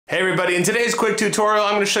Hey everybody, in today's quick tutorial,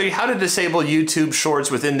 I'm going to show you how to disable YouTube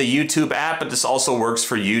Shorts within the YouTube app, but this also works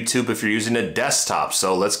for YouTube if you're using a desktop,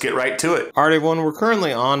 so let's get right to it. Alright everyone, we're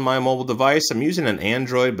currently on my mobile device. I'm using an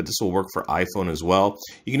Android, but this will work for iPhone as well.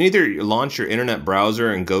 You can either launch your internet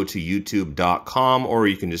browser and go to youtube.com, or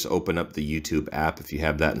you can just open up the YouTube app if you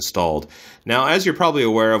have that installed. Now, as you're probably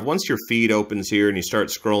aware of, once your feed opens here and you start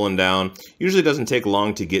scrolling down, usually doesn't take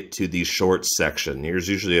long to get to the Shorts section. There's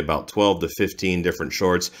usually about 12 to 15 different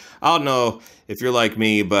shorts. I don't know if you're like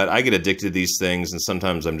me, but I get addicted to these things, and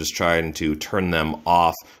sometimes I'm just trying to turn them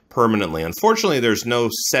off permanently. Unfortunately, there's no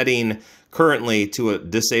setting currently to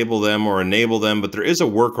disable them or enable them, but there is a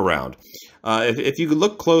workaround. If you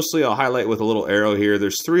look closely, I'll highlight with a little arrow here.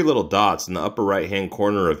 There's three little dots in the upper right-hand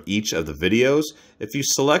corner of each of the videos. If you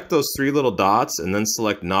select those three little dots and then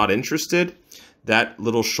select Not Interested, that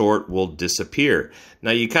little short will disappear. Now,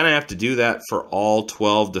 you kind of have to do that for all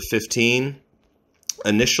 12 to 15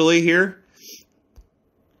 initially here,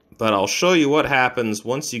 but I'll show you what happens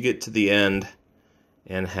once you get to the end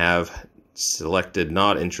and have selected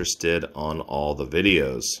Not Interested on all the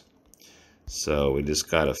videos. So we just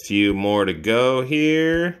got a few more to go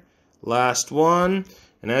here. Last one.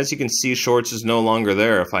 And as you can see, Shorts is no longer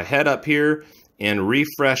there. If I head up here and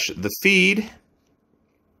refresh the feed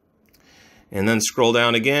and then scroll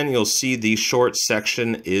down again, you'll see the Shorts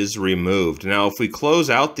section is removed. Now, if we close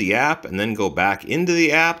out the app and then go back into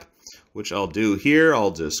the app, which I'll do here,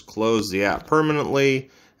 I'll just close the app permanently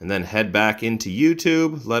and then head back into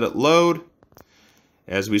YouTube, let it load.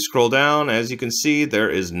 As we scroll down, as you can see, there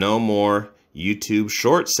is no more YouTube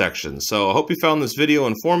Shorts section. So I hope you found this video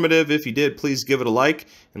informative. If you did, please give it a like,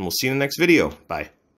 and we'll see you in the next video. Bye.